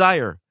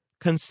 desire,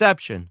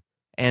 conception,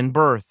 and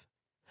birth.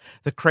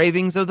 The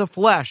cravings of the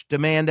flesh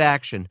demand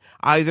action.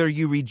 Either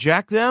you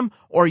reject them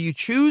or you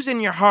choose in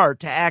your heart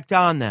to act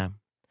on them.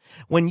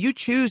 When you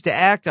choose to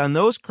act on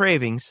those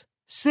cravings,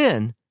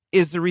 sin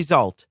is the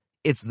result.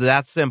 It's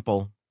that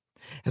simple.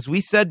 As we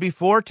said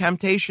before,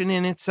 temptation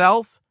in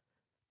itself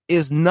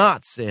is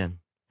not sin.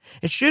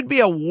 It should be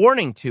a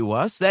warning to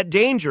us that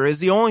danger is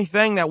the only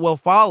thing that will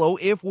follow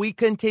if we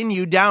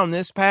continue down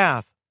this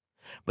path.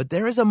 But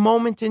there is a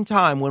moment in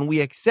time when we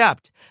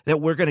accept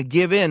that we're going to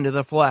give in to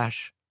the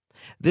flesh.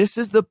 This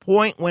is the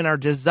point when our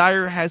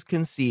desire has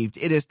conceived.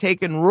 It has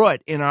taken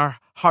root in our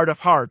heart of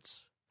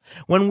hearts.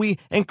 When we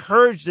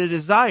encourage the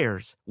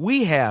desires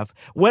we have,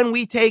 when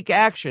we take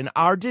action,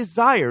 our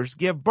desires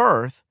give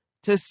birth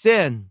to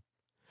sin.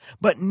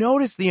 But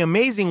notice the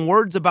amazing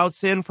words about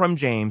sin from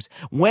James.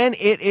 When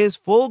it is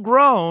full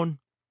grown,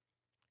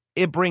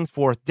 it brings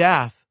forth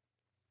death.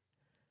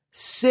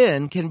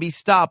 Sin can be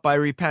stopped by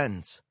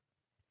repentance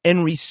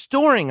and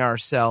restoring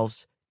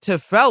ourselves to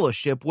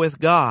fellowship with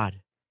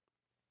God.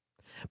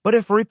 But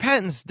if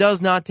repentance does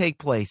not take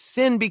place,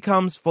 sin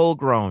becomes full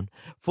grown.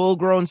 Full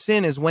grown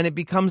sin is when it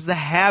becomes the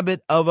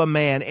habit of a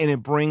man and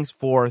it brings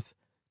forth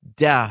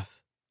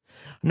death.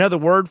 Another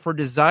word for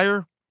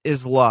desire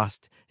is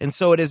lust. And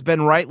so it has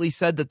been rightly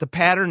said that the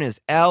pattern is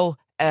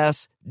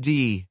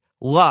LSD,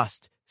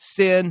 lust,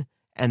 sin,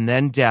 and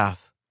then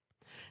death.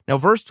 Now,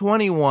 verse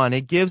 21,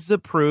 it gives the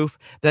proof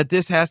that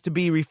this has to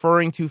be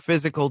referring to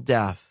physical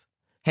death.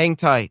 Hang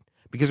tight,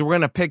 because we're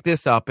going to pick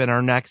this up in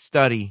our next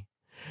study.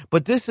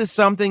 But this is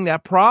something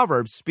that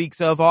Proverbs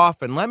speaks of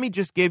often. Let me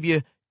just give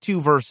you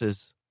two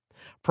verses.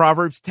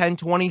 Proverbs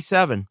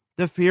 10:27,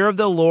 "The fear of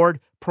the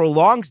Lord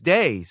prolongs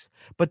days,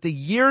 but the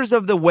years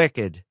of the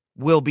wicked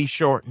will be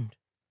shortened."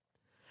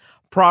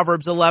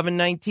 Proverbs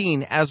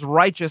 11:19, "As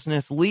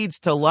righteousness leads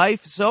to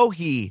life, so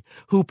he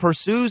who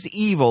pursues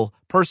evil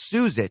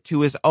pursues it to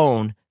his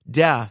own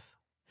death."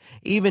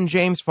 Even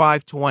James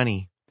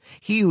 5:20,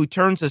 "He who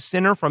turns a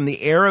sinner from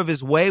the error of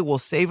his way will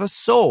save a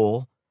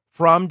soul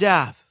from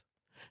death."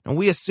 And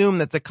we assume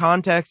that the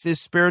context is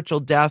spiritual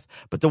death,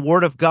 but the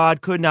word of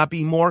God could not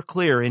be more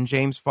clear in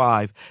James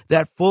 5,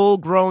 that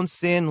full-grown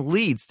sin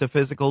leads to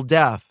physical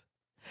death.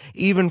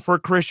 Even for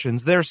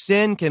Christians, their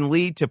sin can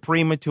lead to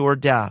premature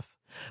death.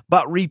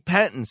 But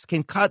repentance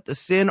can cut the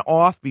sin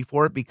off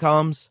before it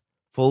becomes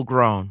full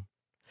grown.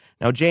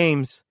 Now,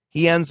 James,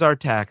 he ends our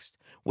text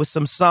with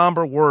some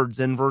somber words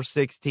in verse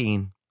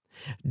 16.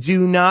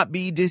 "Do not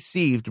be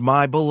deceived,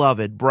 my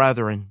beloved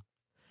brethren."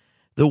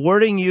 The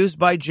wording used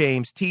by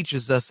James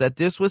teaches us that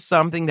this was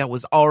something that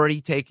was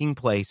already taking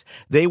place.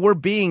 They were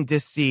being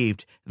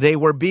deceived. They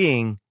were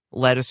being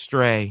led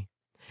astray.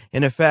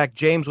 In effect,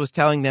 James was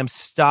telling them,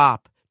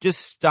 stop.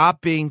 Just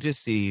stop being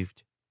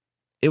deceived.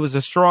 It was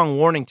a strong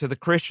warning to the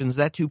Christians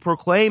that to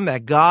proclaim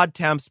that God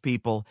tempts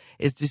people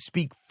is to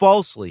speak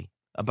falsely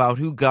about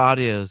who God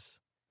is.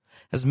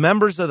 As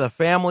members of the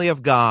family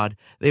of God,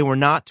 they were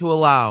not to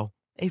allow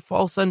a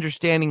false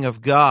understanding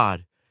of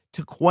God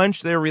to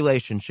quench their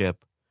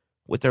relationship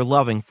with their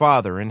loving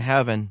Father in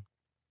heaven.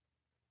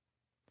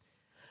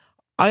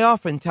 I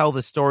often tell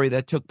the story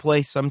that took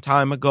place some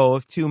time ago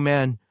of two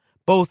men,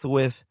 both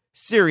with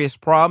serious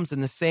problems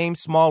in the same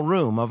small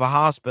room of a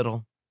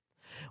hospital.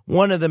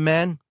 One of the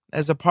men,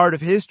 as a part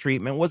of his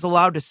treatment, was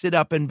allowed to sit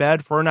up in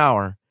bed for an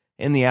hour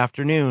in the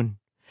afternoon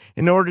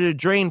in order to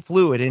drain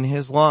fluid in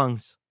his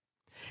lungs.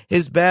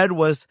 His bed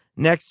was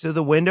next to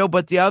the window,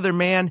 but the other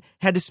man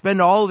had to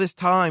spend all of his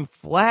time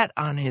flat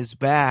on his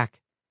back.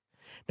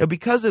 Now,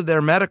 because of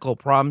their medical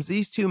problems,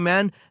 these two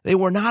men, they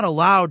were not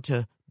allowed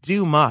to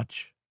do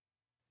much.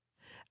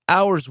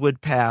 Hours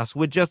would pass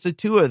with just the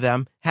two of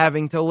them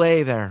having to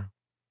lay there.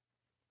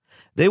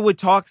 They would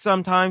talk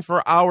sometimes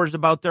for hours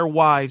about their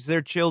wives,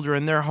 their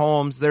children, their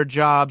homes, their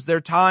jobs, their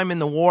time in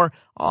the war,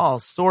 all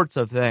sorts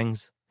of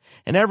things.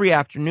 And every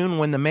afternoon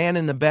when the man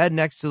in the bed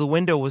next to the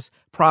window was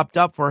propped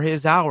up for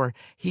his hour,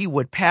 he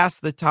would pass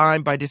the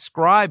time by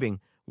describing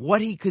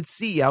what he could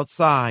see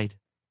outside.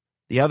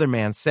 The other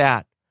man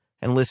sat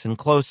and listened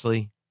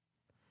closely.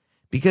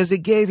 because it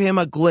gave him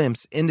a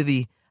glimpse into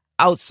the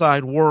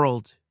outside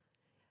world.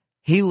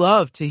 He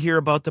loved to hear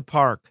about the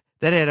park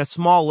that had a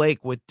small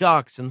lake with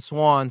ducks and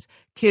swans,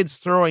 kids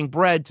throwing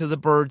bread to the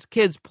birds,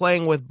 kids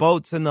playing with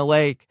boats in the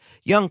lake,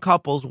 young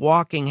couples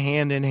walking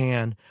hand in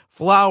hand,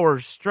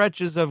 flowers,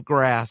 stretches of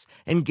grass,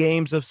 and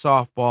games of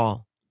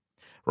softball.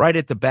 Right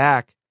at the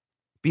back,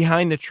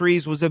 behind the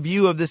trees, was a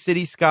view of the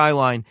city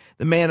skyline.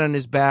 The man on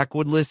his back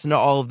would listen to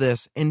all of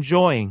this,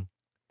 enjoying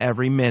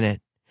every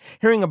minute,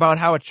 hearing about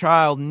how a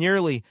child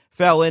nearly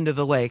fell into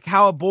the lake,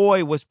 how a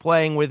boy was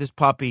playing with his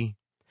puppy.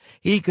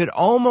 He could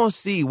almost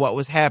see what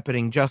was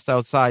happening just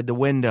outside the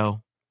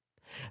window.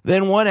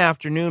 Then one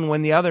afternoon,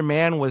 when the other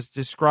man was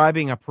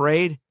describing a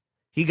parade,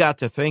 he got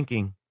to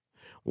thinking,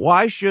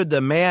 why should the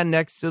man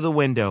next to the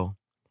window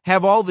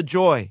have all the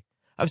joy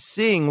of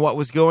seeing what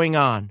was going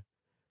on?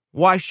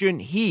 Why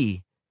shouldn't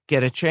he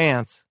get a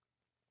chance?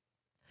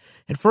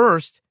 At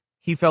first,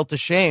 he felt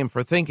ashamed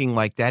for thinking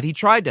like that. He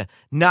tried to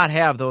not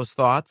have those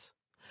thoughts,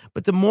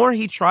 but the more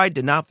he tried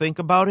to not think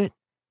about it,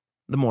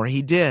 the more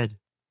he did.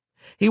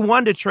 He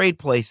wanted to trade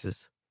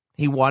places.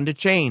 He wanted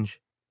to change.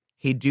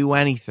 He'd do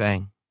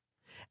anything.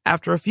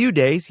 After a few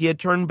days, he had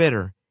turned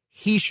bitter.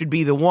 He should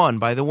be the one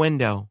by the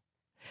window.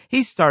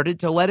 He started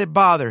to let it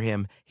bother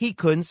him. He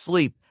couldn't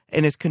sleep,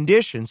 and his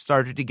condition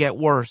started to get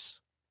worse.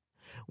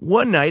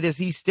 One night, as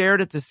he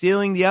stared at the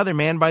ceiling, the other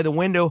man by the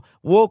window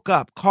woke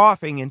up,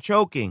 coughing and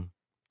choking,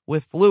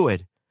 with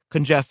fluid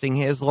congesting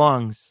his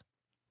lungs.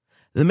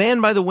 The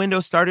man by the window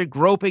started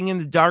groping in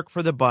the dark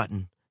for the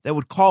button that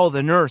would call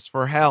the nurse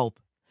for help,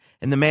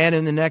 and the man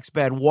in the next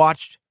bed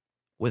watched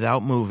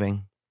without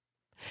moving.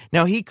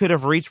 Now, he could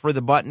have reached for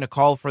the button to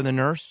call for the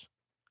nurse,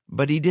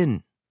 but he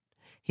didn't.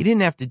 He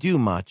didn't have to do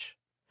much.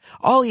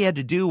 All he had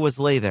to do was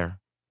lay there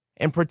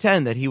and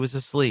pretend that he was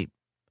asleep.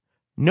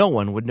 No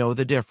one would know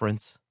the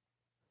difference.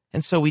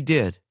 And so he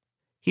did.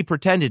 He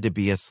pretended to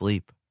be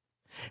asleep.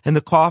 And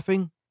the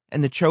coughing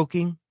and the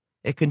choking,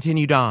 it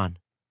continued on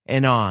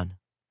and on.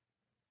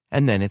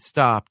 And then it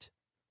stopped.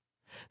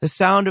 The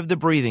sound of the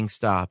breathing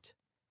stopped,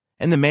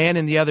 and the man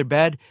in the other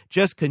bed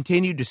just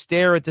continued to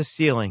stare at the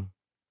ceiling.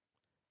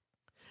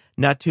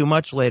 Not too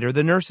much later,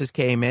 the nurses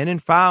came in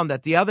and found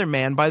that the other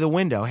man by the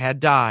window had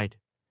died.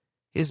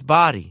 His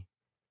body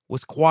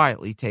was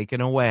quietly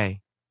taken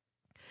away.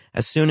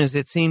 As soon as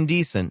it seemed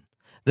decent,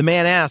 the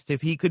man asked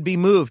if he could be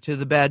moved to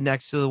the bed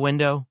next to the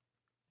window,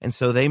 and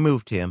so they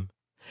moved him,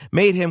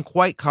 made him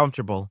quite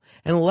comfortable,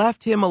 and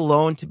left him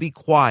alone to be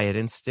quiet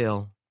and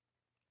still.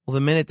 Well,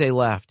 the minute they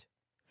left,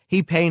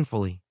 he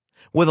painfully,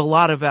 with a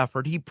lot of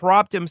effort, he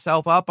propped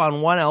himself up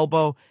on one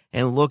elbow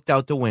and looked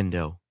out the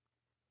window,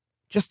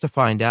 just to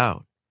find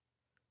out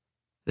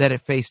that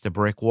it faced a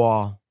brick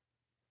wall.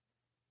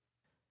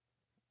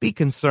 Be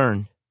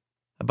concerned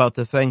about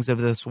the things of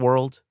this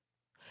world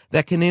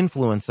that can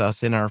influence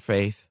us in our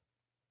faith,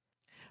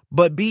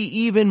 but be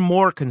even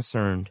more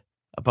concerned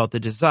about the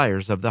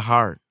desires of the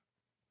heart.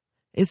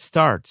 It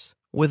starts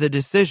with a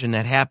decision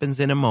that happens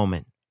in a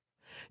moment.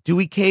 Do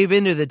we cave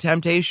into the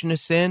temptation to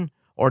sin,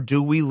 or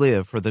do we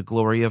live for the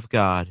glory of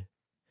God?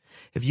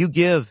 If you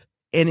give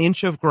an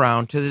inch of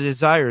ground to the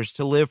desires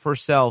to live for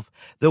self,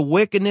 the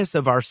wickedness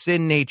of our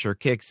sin nature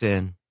kicks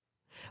in,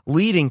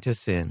 leading to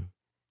sin,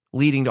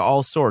 leading to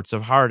all sorts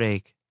of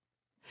heartache.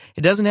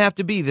 It doesn't have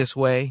to be this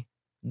way.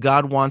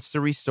 God wants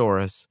to restore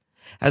us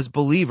as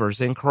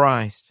believers in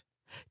Christ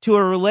to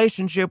a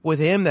relationship with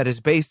Him that is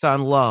based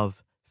on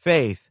love,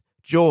 faith,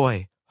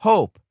 joy,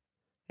 hope,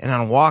 and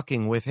on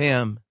walking with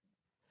Him.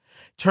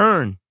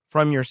 Turn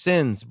from your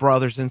sins,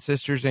 brothers and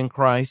sisters in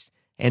Christ,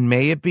 and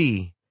may it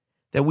be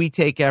that we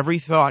take every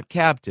thought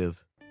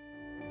captive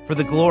for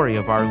the glory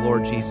of our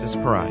Lord Jesus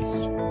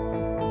Christ.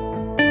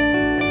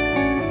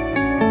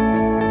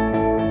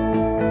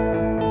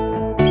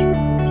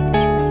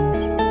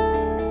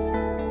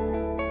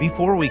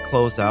 Before we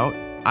close out,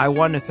 I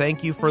want to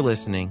thank you for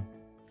listening.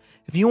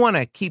 If you want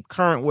to keep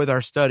current with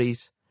our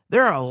studies,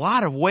 there are a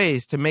lot of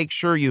ways to make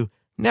sure you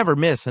never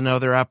miss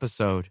another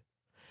episode.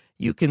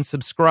 You can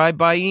subscribe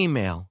by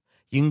email.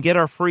 You can get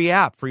our free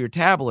app for your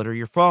tablet or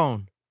your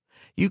phone.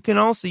 You can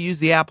also use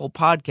the Apple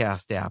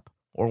Podcast app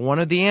or one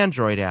of the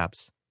Android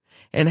apps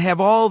and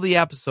have all the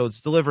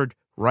episodes delivered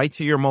right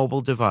to your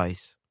mobile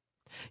device.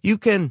 You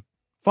can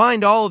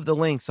find all of the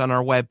links on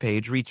our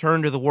webpage,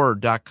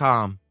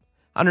 returntotheword.com,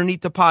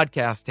 underneath the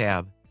podcast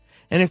tab.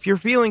 And if you're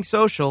feeling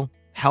social,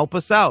 help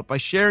us out by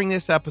sharing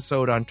this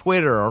episode on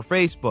Twitter or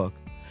Facebook,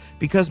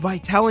 because by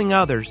telling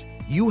others,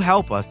 you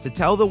help us to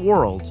tell the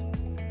world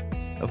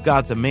of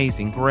God's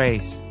amazing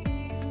grace.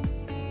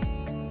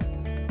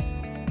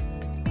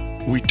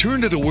 Return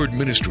to the Word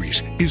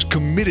Ministries is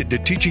committed to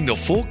teaching the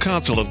full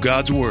counsel of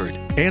God's Word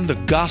and the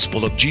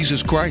gospel of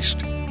Jesus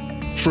Christ.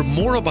 For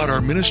more about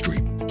our ministry,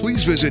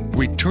 please visit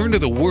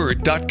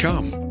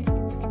returntotheword.com.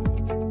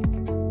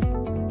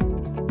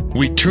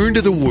 Return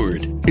to the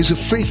Word is a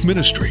faith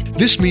ministry.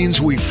 This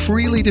means we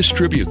freely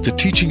distribute the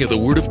teaching of the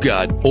Word of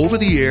God over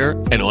the air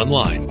and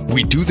online.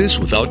 We do this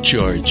without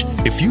charge.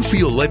 If you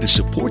feel led to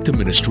support the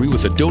ministry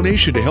with a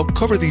donation to help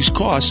cover these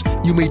costs,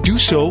 you may do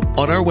so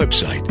on our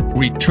website,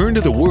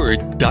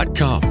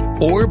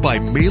 returntotheword.com, or by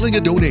mailing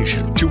a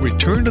donation to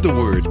Return to the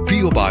Word,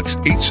 P.O. Box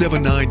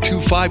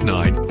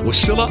 879259,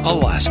 Wasilla,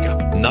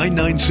 Alaska,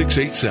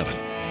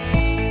 99687.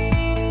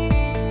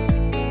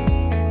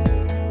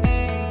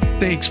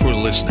 Thanks for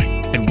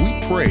listening, and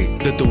we pray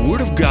that the Word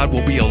of God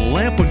will be a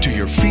lamp unto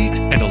your feet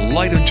and a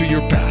light unto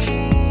your path.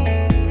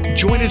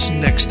 Join us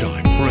next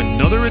time for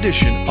another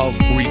edition of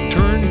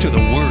Return to the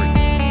Word.